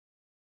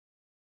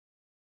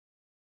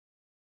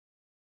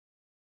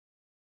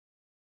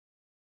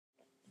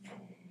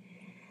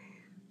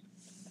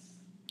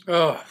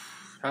Oh,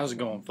 how's it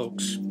going,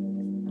 folks?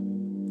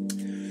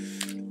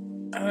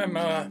 I'm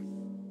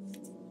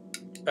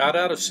about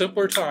out of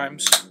simpler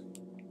times.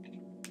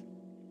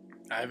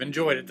 I've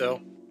enjoyed it,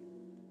 though.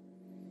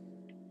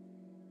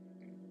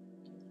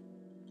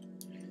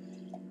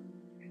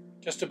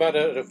 Just about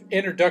out of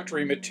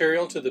introductory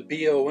material to the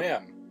BOM,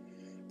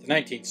 the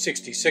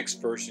 1966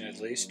 version at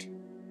least.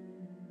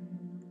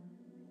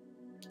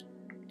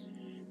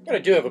 But I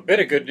do have a bit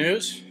of good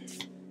news.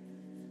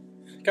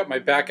 Got my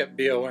backup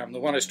BOM, the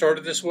one I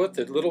started this with,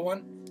 the little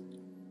one.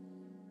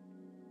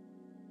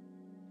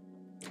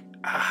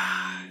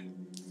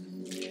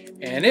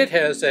 And it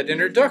has that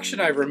introduction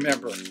I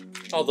remember.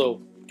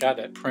 Although, God,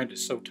 that print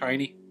is so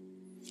tiny.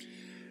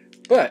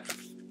 But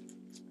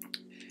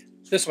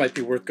this might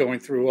be worth going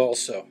through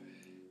also.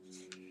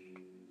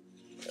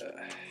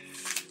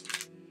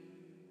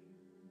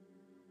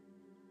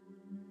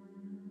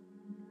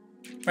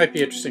 Might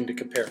be interesting to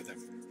compare them.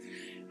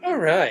 All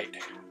right.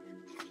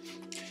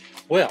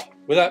 Well,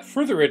 without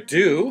further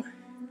ado,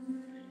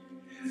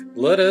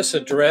 let us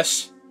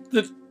address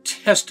the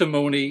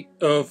testimony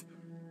of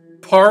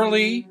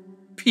Parley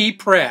P.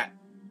 Pratt,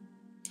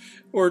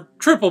 or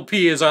Triple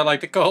P as I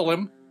like to call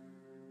him.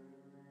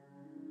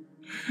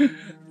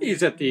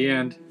 He's at the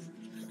end.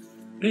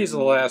 He's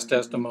the last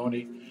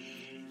testimony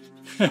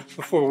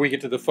before we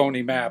get to the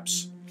phony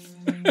maps.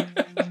 Here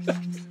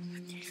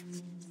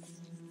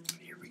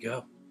we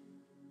go.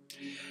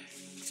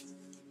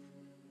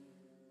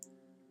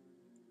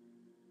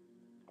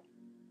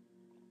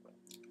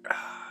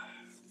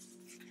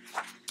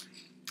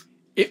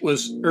 It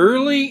was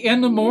early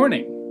in the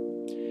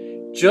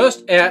morning,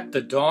 just at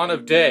the dawn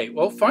of day.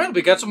 Well, finally,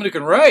 we got someone who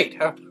can write.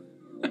 Huh?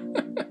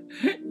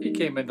 He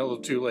came in a little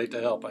too late to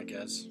help, I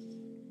guess.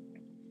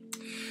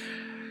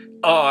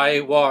 I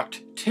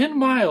walked 10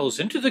 miles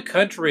into the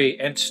country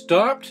and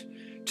stopped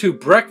to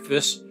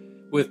breakfast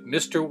with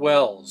Mr.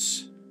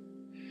 Wells.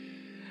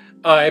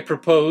 I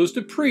proposed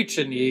to preach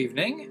in the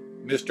evening.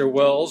 Mr.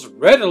 Wells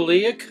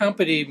readily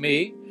accompanied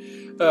me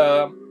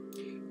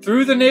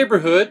through the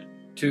neighborhood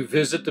to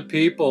visit the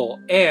people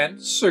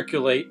and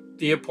circulate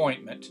the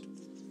appointment.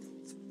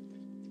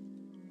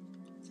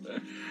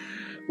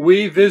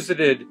 We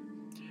visited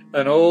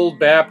an old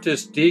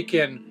Baptist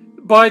deacon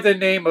by the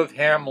name of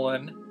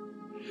Hamlin.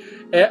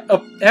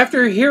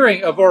 After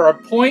hearing of our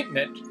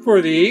appointment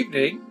for the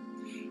evening,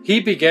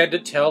 he began to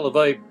tell of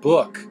a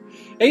book,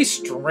 a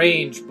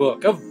strange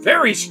book, a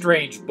very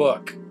strange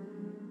book,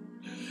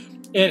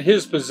 in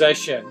his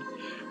possession,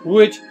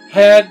 which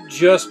had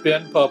just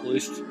been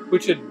published,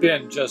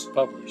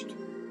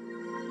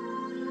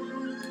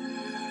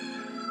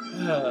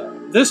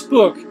 This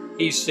book,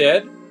 he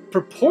said,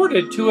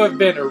 purported to have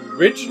been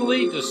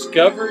originally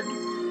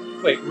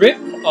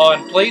written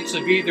on plates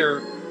of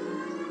either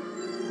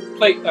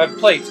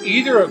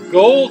of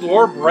gold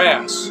or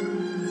brass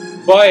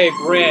by a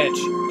branch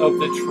of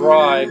the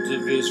tribes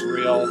of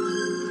Israel.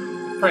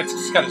 The print's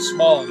is kind of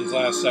small in these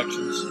last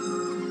sections.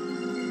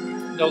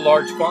 No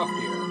large font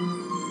here.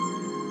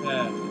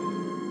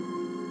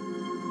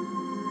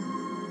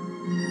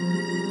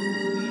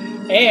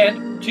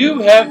 And to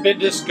have been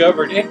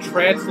discovered and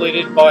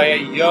translated by a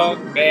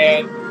young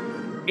man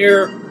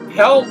near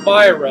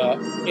Palmyra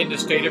in the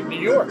state of New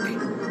York.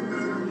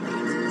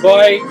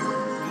 By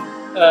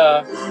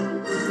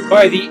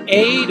the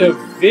aid of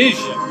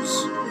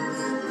visions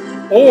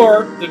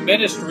or the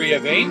ministry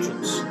of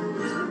angels,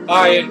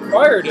 I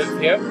inquired of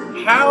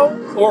him how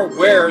or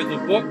where the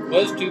book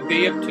was to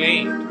be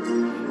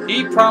obtained.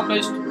 He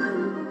promised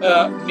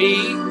me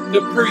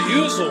the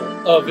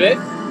perusal of it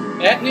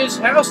at his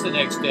house the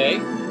next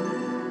day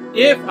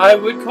if I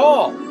would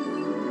call.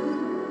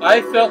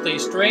 I felt a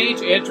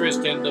strange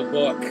interest in the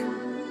book.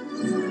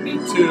 Me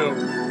too.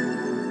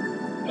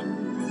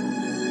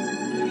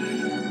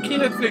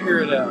 Can't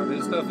figure it out.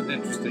 There's nothing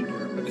interesting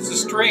here, but it's a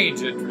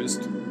strange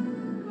interest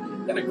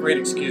and a great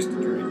excuse to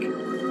drink.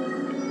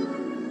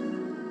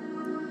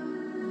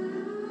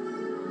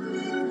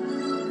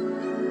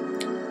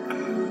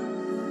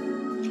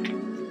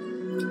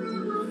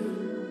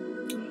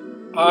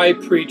 I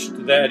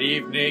preached that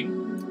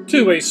evening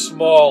to a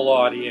small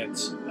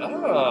audience.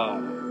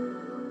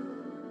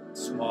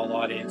 Small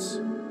audience.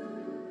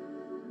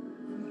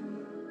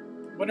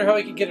 Wonder how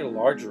I could get a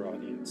larger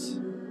audience.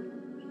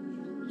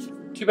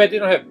 Too bad they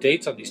don't have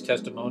dates on these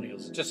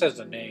testimonials. It just has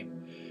a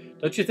name.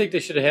 Don't you think they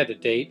should have had a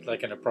date,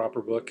 like in a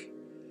proper book?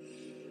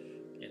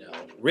 You know,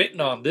 written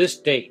on this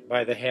date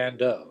by the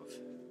hand of.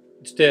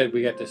 Instead,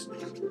 we got this,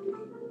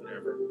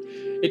 whatever.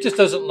 It just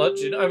doesn't let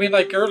you know. I mean,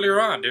 like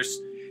earlier on, they're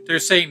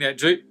saying that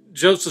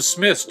Joseph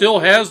Smith still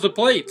has the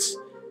plates.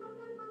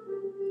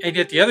 And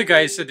yet the other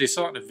guy said they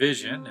saw it in a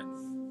vision. And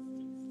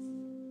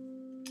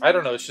I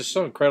don't know. It's just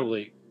so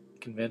incredibly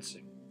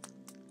convincing.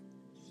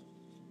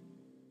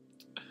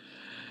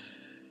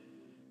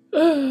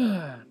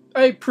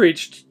 I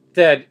preached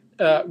that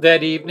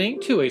evening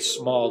to a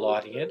small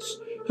audience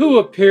who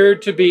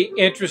appeared to be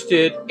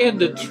interested in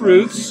the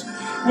truths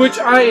which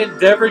I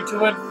endeavored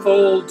to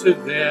unfold to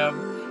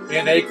them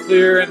in a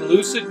clear and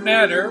lucid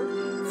manner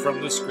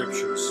from the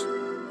Scriptures.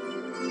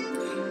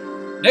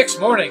 Next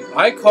morning,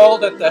 I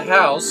called at the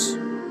house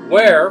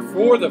where,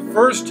 for the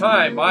first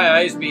time, my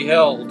eyes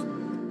beheld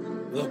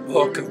the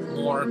Book of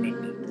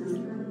Mormon.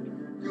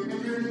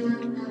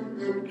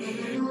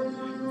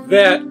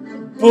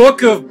 That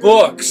book of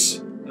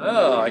books.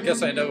 Oh, I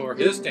guess I know where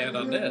his stand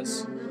on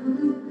this.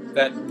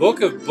 That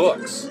book of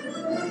books.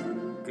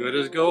 Good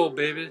as gold,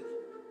 baby.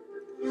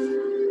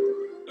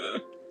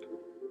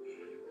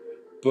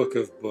 Book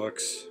of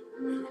books.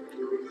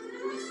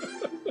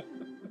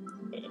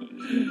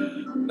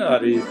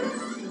 Not even.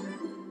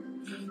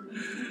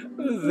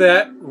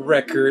 That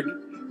record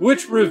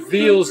which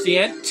reveals the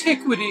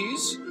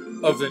antiquities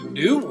of the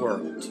New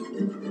World.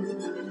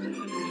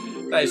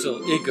 Nice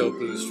little ego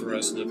boost for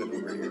us living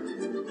over here.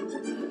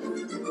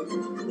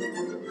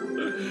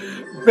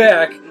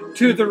 Back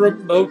to the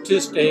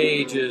remotest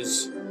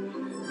ages,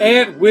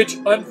 and which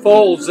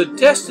unfolds the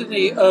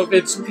destiny of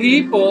its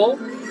people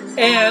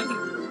and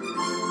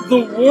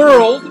the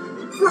world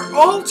for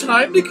all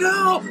time to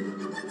come.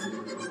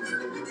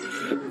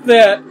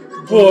 That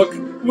book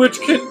which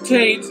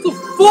contains the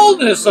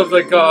fullness of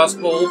the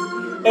gospel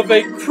of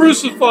a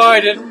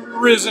crucified and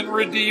risen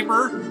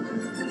Redeemer.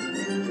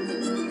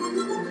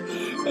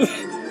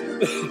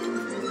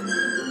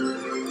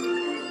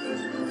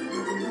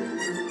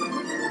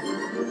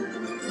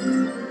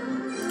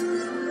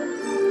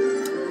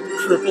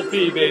 Triple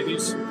P,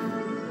 babies.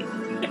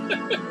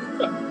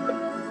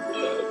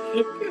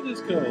 Good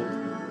as gold.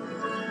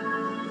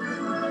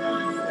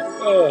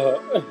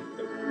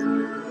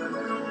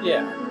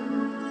 Yeah.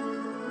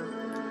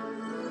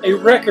 A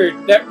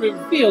record that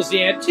reveals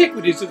the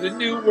antiquities of the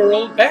New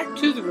World back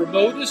to the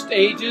remotest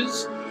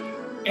ages,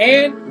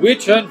 and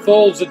which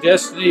unfolds the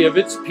destiny of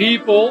its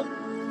people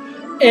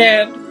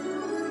and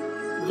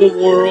the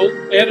world,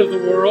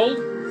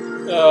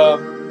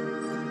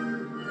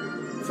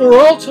 for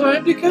all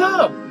time to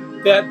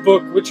come. That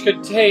book which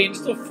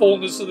contains the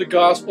fullness of the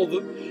gospel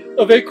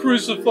of a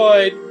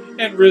crucified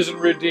and risen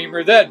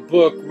Redeemer. That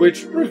book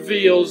which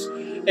reveals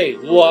a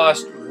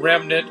lost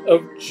remnant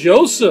of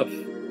Joseph.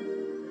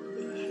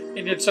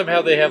 And yet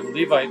somehow they have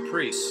Levite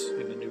priests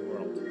in the New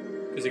World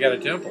because they got a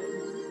temple.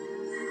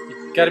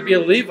 You got to be a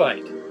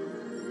Levite.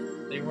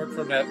 They weren't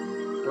from that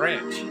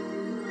branch.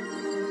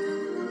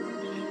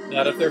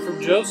 Not if they're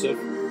from Joseph.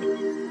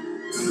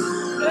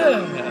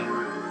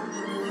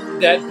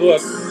 That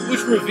book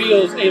which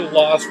reveals a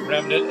lost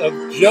remnant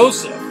of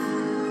Joseph.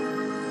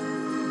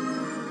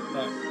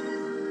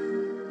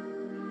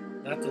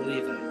 Not the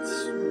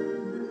Levites.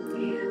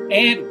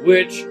 And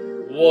which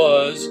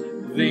was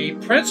the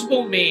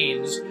principal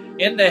means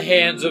in the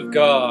hands of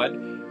God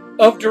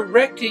of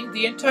directing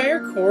the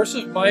entire course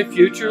of my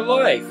future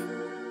life.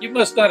 You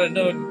must not have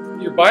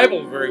known your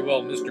Bible very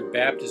well, Mr.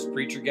 Baptist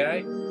preacher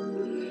guy.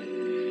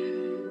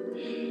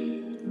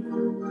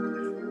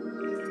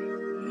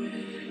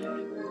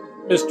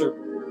 Mr.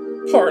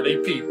 Parley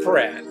P.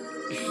 Pratt.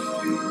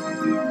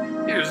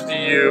 Here's to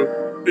you,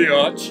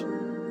 biatch.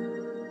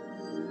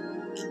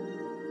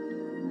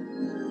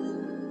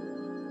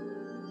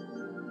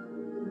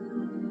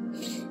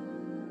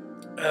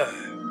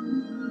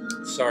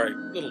 Sorry,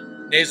 little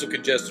nasal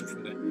congestion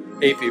from the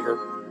hay fever.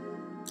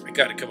 I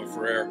got it coming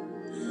for air.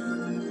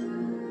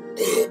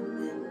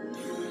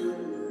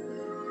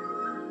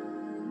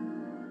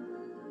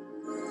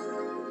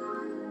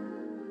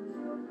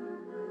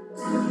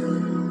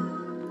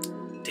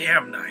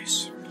 Damn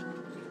nice.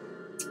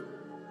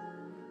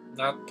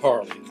 Not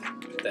Parley,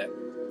 that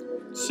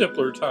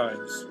simpler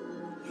times.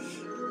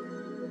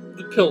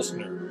 The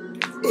Pilsner.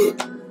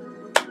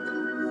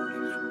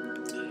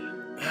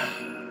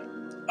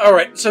 All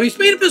right, so he's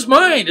made up his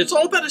mind. It's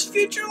all about his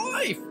future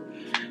life.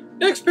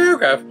 Next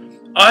paragraph.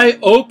 I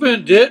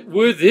opened it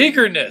with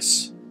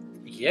eagerness.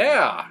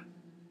 Yeah.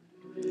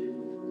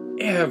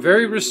 Yeah,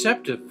 very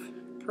receptive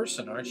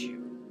person, aren't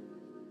you?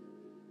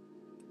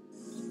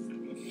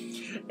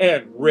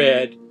 And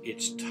read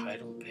its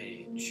title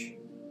page.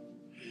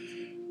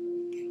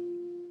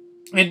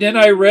 And then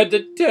I read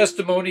the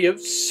testimony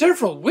of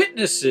several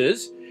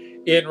witnesses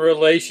in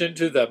relation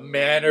to the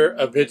manner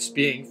of its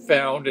being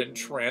found and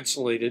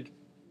translated.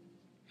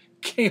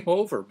 Game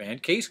over, man.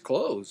 Case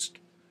closed.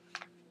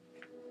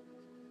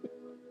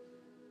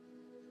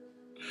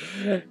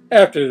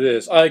 After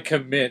this, I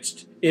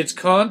commenced its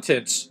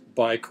contents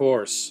by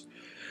course.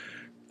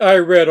 I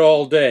read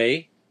all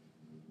day.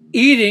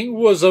 Eating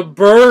was a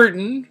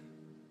burden.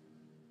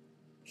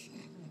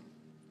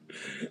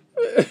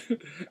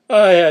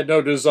 I had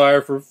no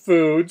desire for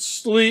food.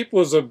 Sleep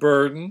was a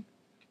burden.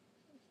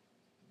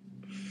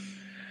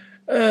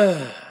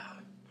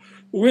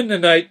 When the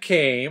night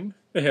came,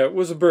 it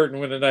was a burden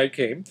when the night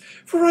came,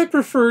 for I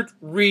preferred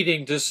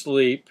reading to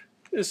sleep.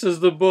 This is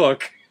the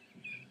book.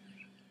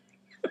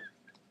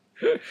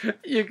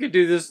 You could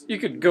do this. You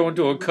could go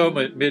into a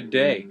coma at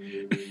midday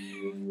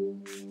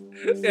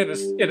in a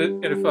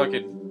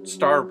fucking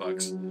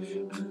Starbucks.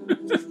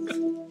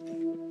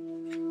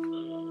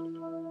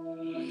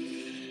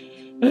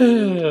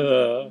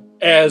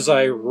 As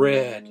I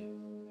read,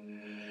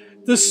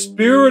 The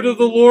Spirit of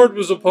the Lord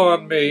was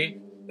upon me.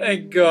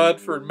 Thank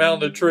God for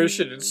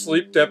malnutrition and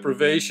sleep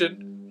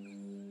deprivation.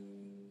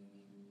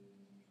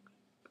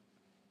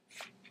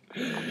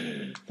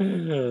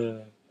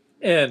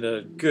 And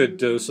a good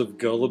dose of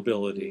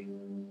gullibility.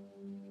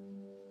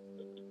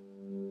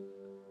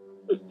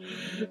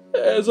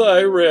 As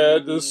I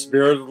read, the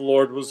Spirit of the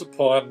Lord was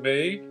upon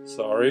me.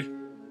 Sorry.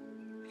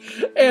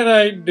 And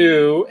I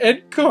knew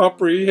and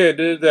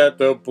comprehended that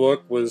the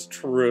book was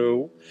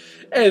true,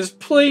 as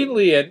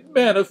plainly and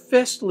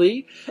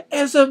manifestly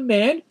as a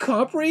man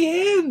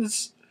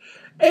comprehends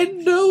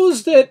and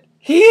knows that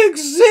he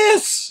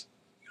exists.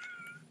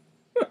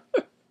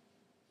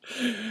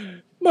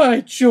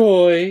 My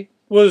joy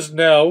was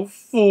now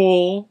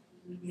full.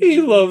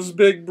 He loves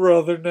Big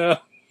Brother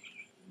now.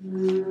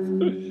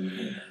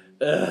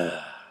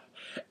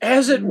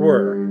 As it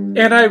were,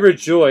 and I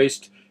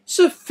rejoiced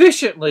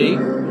sufficiently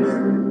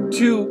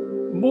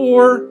to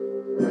more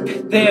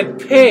than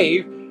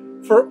pay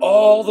for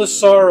all the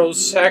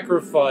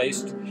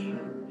sacrifices,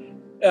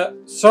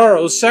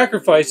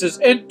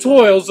 and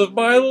toils of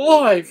my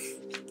life.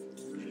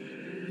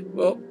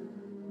 Well,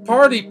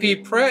 Parley P.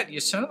 Pratt, you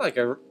sound like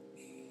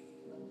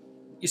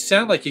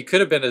you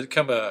could have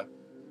become a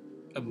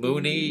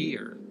Mooney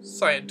or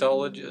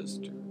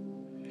Scientologist.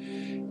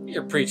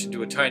 You're preaching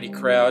to a tiny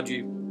crowd.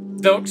 You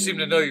don't seem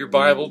to know your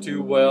Bible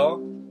too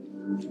well.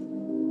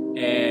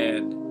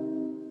 And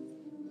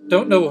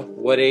don't know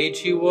what age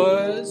he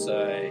was.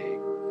 I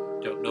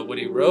don't know when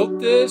he wrote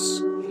this.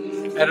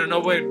 I don't know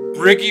when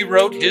Briggy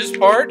wrote his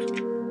part.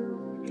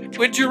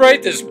 When'd you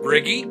write this,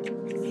 Briggy?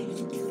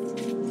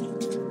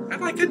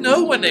 I'd like to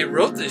know when they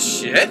wrote this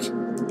shit.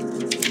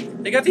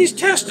 They got these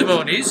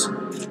testimonies,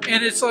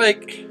 and it's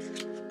like...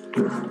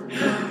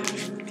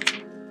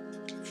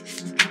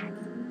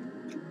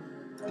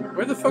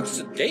 Where the fuck's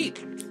the date?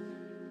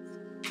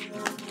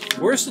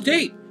 Where's the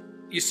date?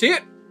 You see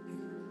it?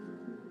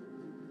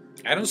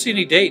 I don't see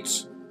any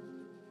dates.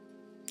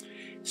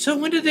 So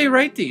when did they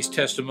write these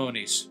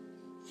testimonies?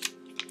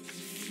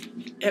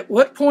 At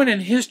what point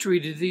in history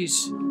did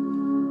these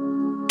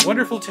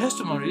wonderful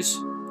testimonies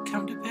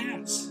come to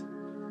pass?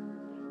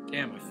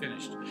 Damn, I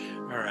finished.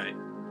 Alright.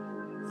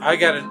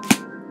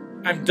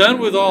 I'm done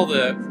with all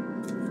the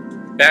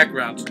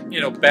backgrounds,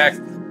 back,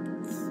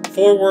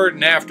 forward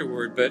and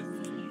afterward, but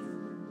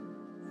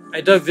I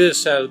dug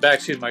this out of the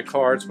backseat of my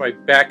car. It's my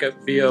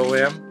backup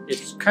BOM.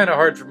 It's kind of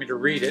hard for me to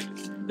read it.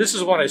 This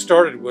is one I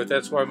started with.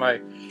 That's why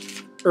my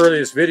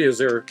earliest videos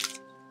are,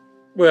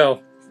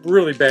 well,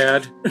 really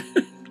bad.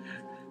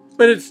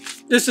 But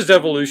this is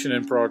evolution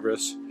in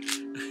progress.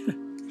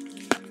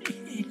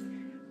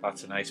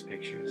 Lots of nice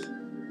pictures.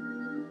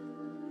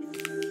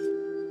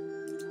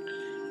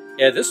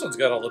 Yeah, this one's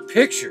got all the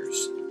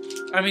pictures.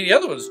 I mean, the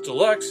other one's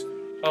deluxe.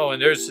 Oh,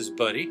 and there's his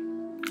buddy.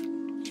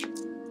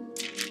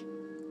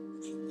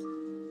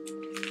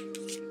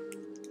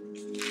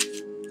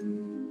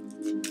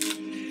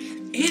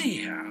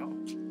 Anyhow,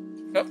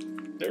 oh,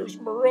 there's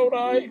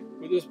Moroni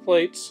with his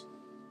plates.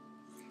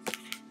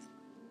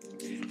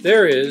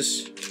 There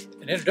is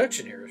an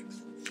introduction here.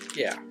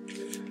 Yeah.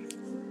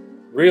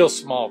 Real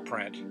small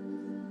print.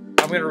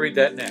 I'm going to read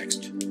that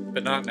next,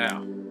 but not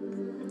now.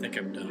 I think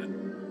I'm done.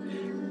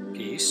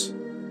 Peace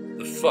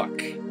the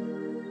fuck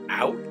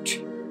out.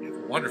 Have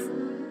a wonderful,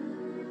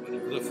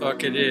 whatever the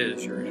fuck it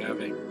is you're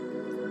having.